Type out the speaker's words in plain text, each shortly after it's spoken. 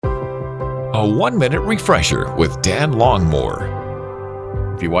A 1-minute refresher with Dan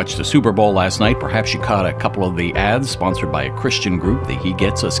Longmore. If you watched the Super Bowl last night, perhaps you caught a couple of the ads sponsored by a Christian group, the He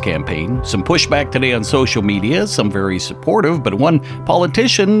Gets Us campaign. Some pushback today on social media, some very supportive, but one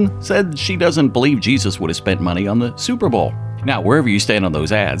politician said she doesn't believe Jesus would have spent money on the Super Bowl. Now, wherever you stand on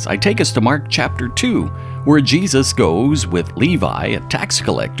those ads, I take us to Mark chapter 2, where Jesus goes with Levi, a tax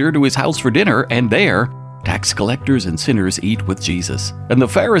collector, to his house for dinner, and there, tax collectors and sinners eat with Jesus. And the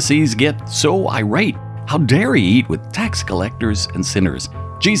Pharisees get so irate. How dare he eat with tax collectors and sinners?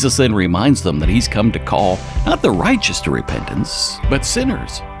 Jesus then reminds them that he's come to call not the righteous to repentance, but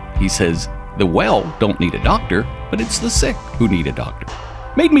sinners. He says, the well don't need a doctor, but it's the sick who need a doctor.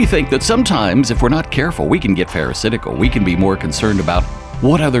 Made me think that sometimes if we're not careful, we can get pharisaical. We can be more concerned about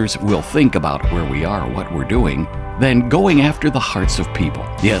what others will think about where we are, what we're doing, than going after the hearts of people.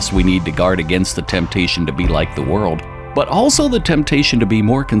 Yes, we need to guard against the temptation to be like the world, but also the temptation to be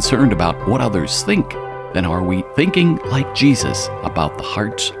more concerned about what others think than are we thinking like Jesus about the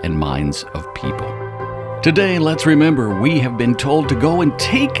hearts and minds of people. Today, let's remember we have been told to go and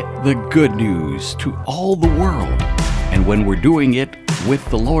take the good news to all the world. And when we're doing it with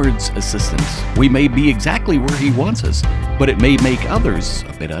the Lord's assistance, we may be exactly where He wants us, but it may make others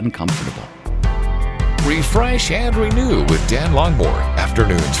a bit uncomfortable. Refresh and renew with Dan Longmore,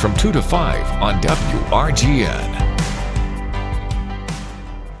 afternoons from 2 to 5 on WRGN.